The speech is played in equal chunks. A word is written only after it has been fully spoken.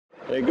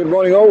Good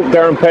morning all,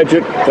 Darren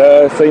Paget,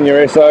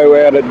 Senior SO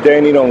out at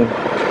Dandenong.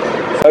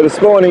 So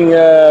this morning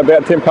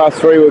about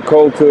 3:10 we were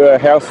called to a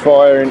house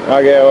fire in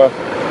Ardgower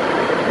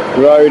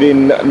Road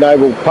in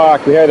Noble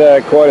Park. We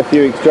had quite a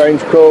few exchange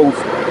calls.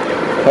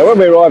 When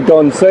we arrived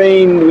on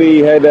scene we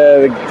had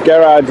the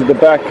garage at the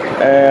back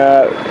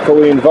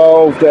fully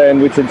involved,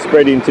 and which had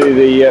spread into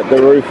the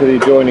roof of the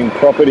adjoining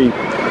property.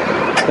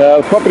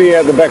 The property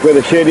out the back where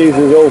the shed is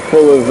all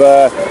full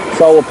of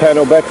solar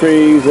panel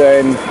batteries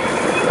and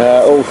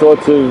all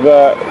sorts of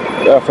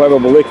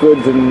flammable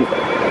liquids and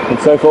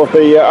so forth.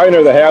 The owner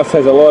of the house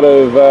has a lot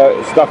of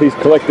stuff he's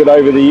collected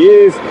over the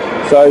years,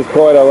 so it's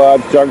quite a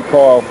large junk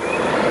pile.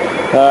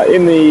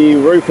 In the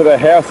roof of the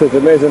house there's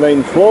a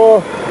mezzanine floor,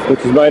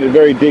 which has made it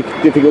very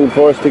difficult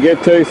for us to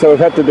get to, so we've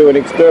had to do an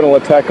external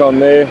attack on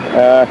there,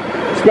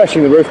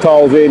 smashing the roof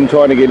tiles in,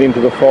 trying to get into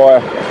the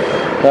fire.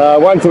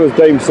 Once it was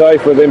deemed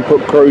safe, we then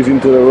put crews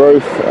into the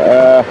roof.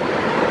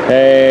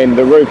 And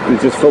the roof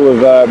is just full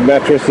of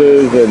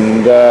mattresses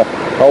and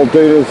old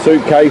doodles,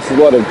 suitcases,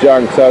 a lot of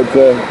junk. So it's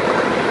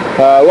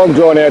a long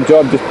drawn out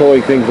job just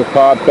pulling things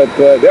apart. But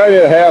the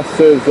owner of the house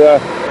is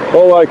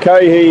all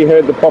okay. He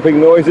heard the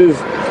popping noises.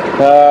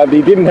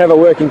 He didn't have a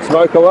working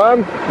smoke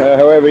alarm.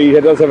 However, he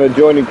does have an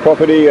adjoining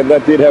property, and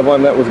that did have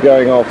one that was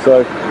going off.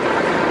 So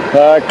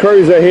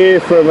crews are here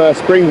from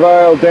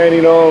Springvale,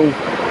 Dandenong,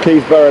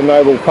 Keysborough and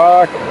Noble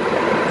Park.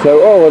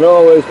 So all in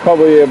all there's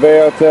probably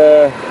about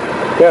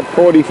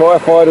 40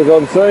 firefighters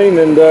on scene,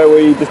 and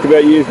we just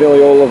about used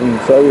nearly all of them.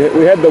 So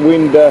we had the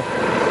wind of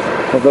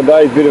the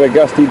day, a bit of a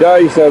gusty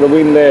day, so the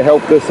wind there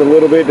helped us a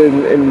little bit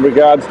in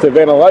regards to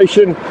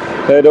ventilation.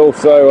 It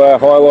also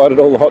highlighted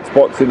all the hot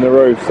spots in the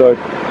roof, so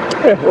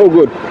yeah, all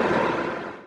good.